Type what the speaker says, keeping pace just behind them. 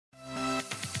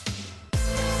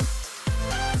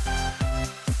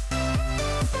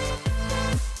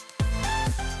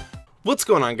What's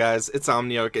going on, guys? It's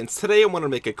Omniarch, and today I want to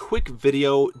make a quick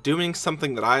video doing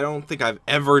something that I don't think I've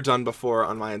ever done before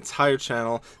on my entire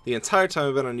channel. The entire time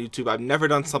I've been on YouTube, I've never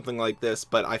done something like this,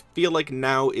 but I feel like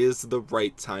now is the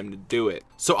right time to do it.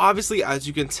 So obviously, as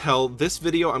you can tell, this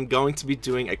video I'm going to be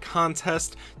doing a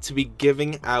contest to be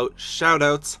giving out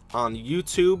shoutouts on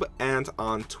YouTube and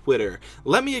on Twitter.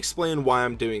 Let me explain why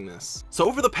I'm doing this. So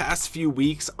over the past few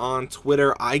weeks on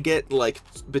Twitter, I get like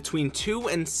between 2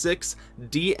 and 6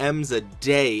 DMs a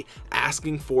day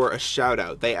asking for a shout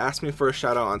out. They ask me for a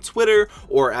shout out on Twitter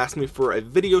or ask me for a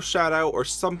video shout out or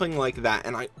something like that,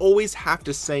 and I always have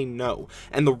to say no.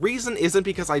 And the reason isn't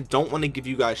because I don't want to give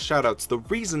you guys shout outs. The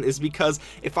reason is because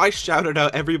if I shouted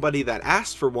out everybody that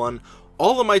asked for one,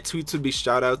 all of my tweets would be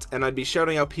shoutouts, and I'd be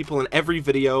shouting out people in every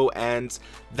video, and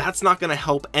that's not going to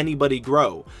help anybody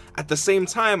grow. At the same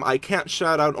time, I can't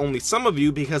shout out only some of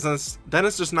you because then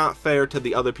it's just not fair to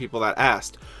the other people that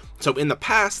asked. So in the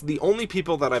past, the only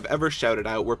people that I've ever shouted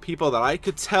out were people that I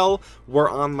could tell were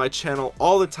on my channel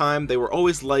all the time. They were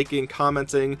always liking,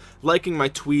 commenting, liking my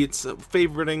tweets,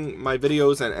 favoriting my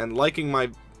videos, and liking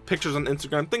my pictures on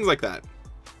Instagram, things like that.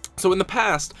 So in the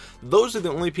past, those are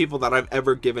the only people that I've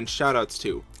ever given shoutouts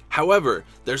to. However,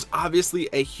 there's obviously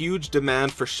a huge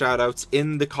demand for shoutouts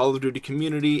in the Call of Duty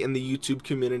community, in the YouTube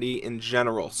community in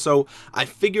general. So I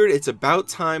figured it's about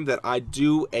time that I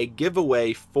do a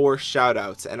giveaway for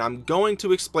shoutouts, and I'm going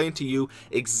to explain to you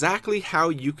exactly how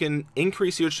you can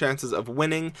increase your chances of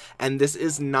winning, and this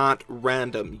is not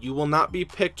random. You will not be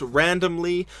picked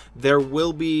randomly. There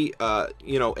will be,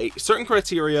 you know, a certain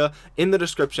criteria in the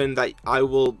description that I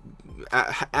will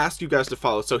ask you guys to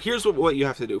follow. So here's what you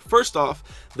have to do. First off,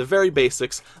 the very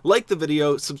basics: like the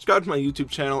video, subscribe to my YouTube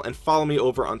channel, and follow me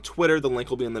over on Twitter. The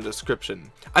link will be in the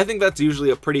description. I think that's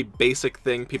usually a pretty basic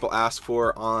thing people ask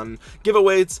for on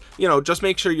giveaways. You know, just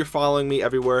make sure you're following me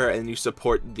everywhere and you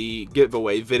support the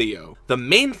giveaway video. The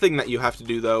main thing that you have to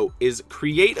do though is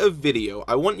create a video.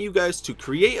 I want you guys to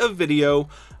create a video,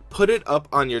 put it up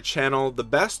on your channel, the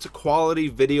best quality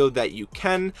video that you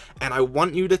can, and I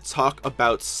want you to talk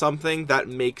about something that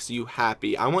makes you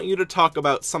happy. I want you to talk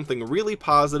about something really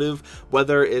positive,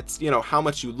 whether it's, you know, how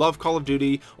much you love Call of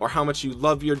Duty, or how much you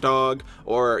love your dog,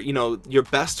 or, you know, your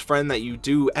best friend that you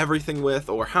do everything with,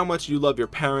 or how much you love your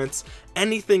parents.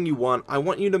 Anything you want. I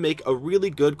want you to make a really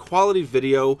good quality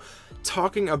video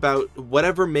talking about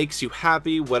whatever makes you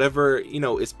happy, whatever, you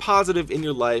know, is positive in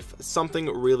your life, something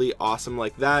really awesome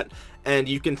like that. And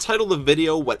you can title the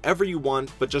video whatever you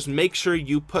want, but just make sure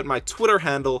you put my Twitter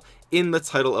handle in the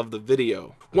title of the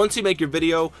video. Once you make your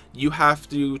video, you have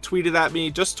to tweet it at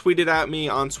me. Just tweet it at me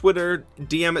on Twitter,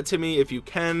 DM it to me if you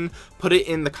can, put it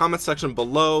in the comment section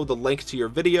below, the link to your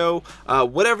video,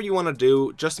 whatever you want to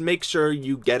do, just make sure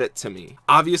you get it to me.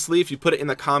 Obviously, if you put it in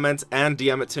the comments and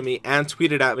DM it to me and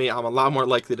tweet it at me, I'm a lot more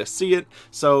likely to see it,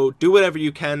 so do whatever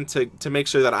you can to make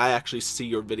sure that I actually see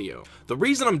your video. The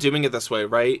reason I'm doing it this way,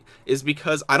 right, is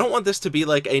because I don't want this to be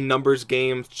like a numbers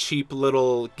game, cheap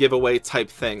little giveaway type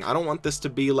thing. I don't want this to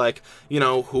be like, you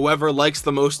know, whoever likes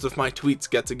the most of my tweets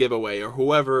gets a giveaway, or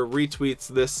whoever retweets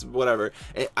this, whatever.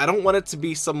 I don't want it to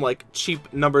be some like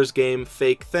cheap numbers game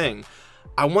fake thing.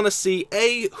 I want to see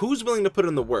who's willing to put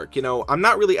in the work. You know, I'm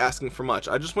not really asking for much.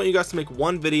 I just want you guys to make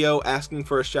one video asking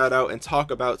for a shout out and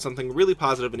talk about something really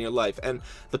positive in your life. And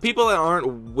the people that aren't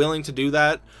willing to do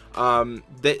that,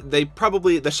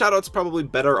 the shout out's probably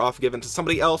better off given to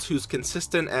somebody else who's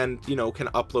consistent and, you know, can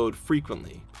upload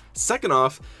frequently. Second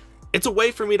off, it's a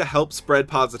way for me to help spread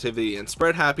positivity and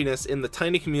spread happiness in the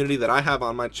tiny community that I have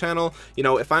on my channel. You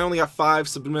know, if I only have 5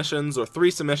 submissions or 3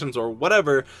 submissions or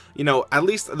whatever, you know, at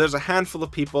least there's a handful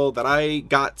of people that I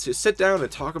got to sit down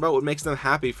and talk about what makes them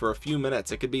happy for a few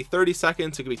minutes. It could be 30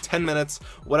 seconds, it could be 10 minutes,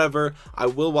 whatever. I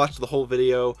will watch the whole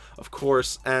video, of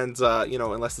course, and, you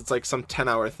know, unless it's like some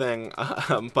 10-hour thing.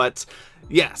 But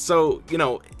yeah, so, you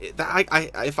know,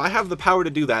 if I have the power to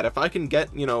do that, if I can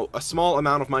get, you know, a small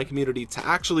amount of my community to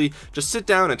actually just sit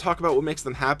down and talk about what makes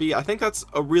them happy, I think that's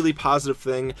a really positive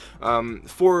thing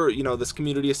for, you know, this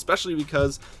community, especially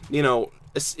because, you know,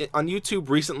 on YouTube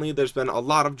recently there's been a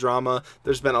lot of drama,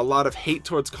 there's been a lot of hate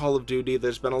towards Call of Duty,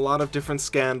 there's been a lot of different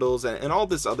scandals and all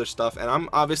this other stuff, and I'm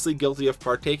obviously guilty of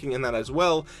partaking in that as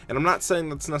well, and I'm not saying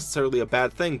that's necessarily a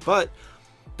bad thing, but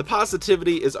the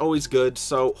positivity is always good.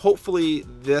 So hopefully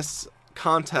this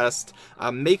contest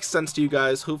makes sense to you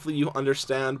guys. Hopefully you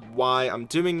understand why I'm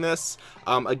doing this.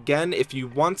 Again, if you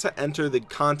want to enter the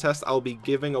contest, I'll be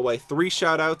giving away 3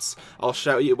 shoutouts. I'll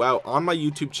shout you out on my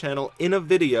YouTube channel in a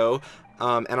video,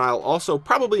 and I'll also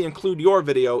probably include your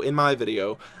video in my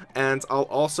video, and I'll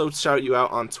also shout you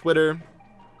out on Twitter.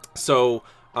 So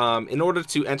In order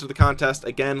to enter the contest,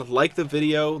 again, like the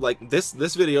video, like this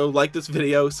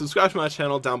video, subscribe to my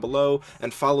channel down below,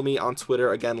 and follow me on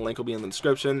Twitter. Again, link will be in the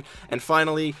description. And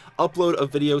finally, upload a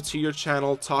video to your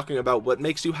channel talking about what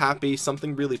makes you happy,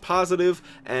 something really positive,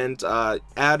 and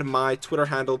add my Twitter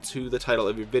handle to the title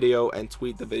of your video and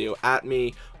tweet the video at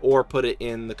me, or put it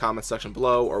in the comment section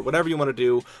below, or whatever you want to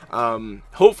do.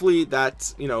 Hopefully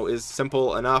that, you know, is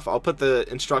simple enough. I'll put the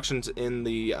instructions in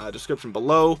the description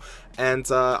below, and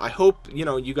I hope, you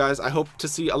know, you guys, I hope to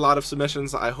see a lot of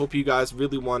submissions. I hope you guys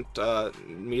really want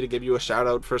me to give you a shout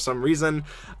out for some reason,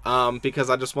 because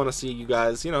I just want to see you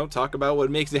guys, you know, talk about what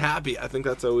makes you happy. I think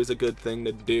that's always a good thing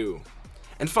to do.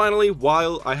 And finally,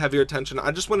 while I have your attention,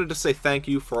 I just wanted to say thank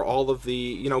you for all of the,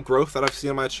 you know, growth that I've seen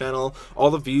on my channel,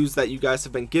 all the views that you guys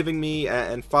have been giving me,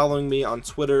 and following me on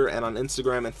Twitter and on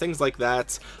Instagram and things like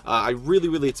that. I really,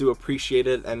 really do appreciate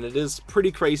it, and it is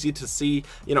pretty crazy to see,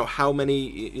 you know, how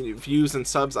many views and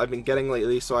subs I've been getting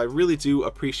lately, so I really do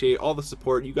appreciate all the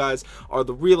support. You guys are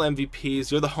the real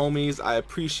MVPs, you're the homies. I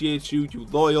appreciate you, you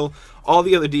loyal, all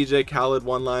the other DJ Khaled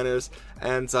one-liners,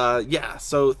 and yeah,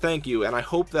 so thank you, and I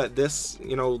hope that this,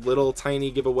 you know, little tiny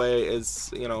giveaway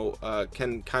is, you know,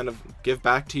 can kind of give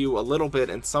back to you a little bit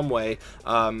in some way,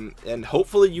 and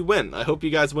hopefully you win. I hope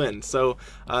you guys win. So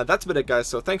that's been it, guys.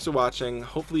 So thanks for watching.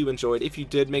 Hopefully you enjoyed. If you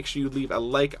did, make sure you leave a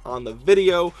like on the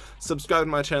video, subscribe to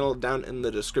my channel down in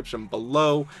the description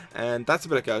below, and that's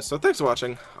been it, guys. So thanks for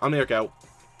watching. Omniarch out.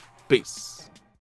 Peace.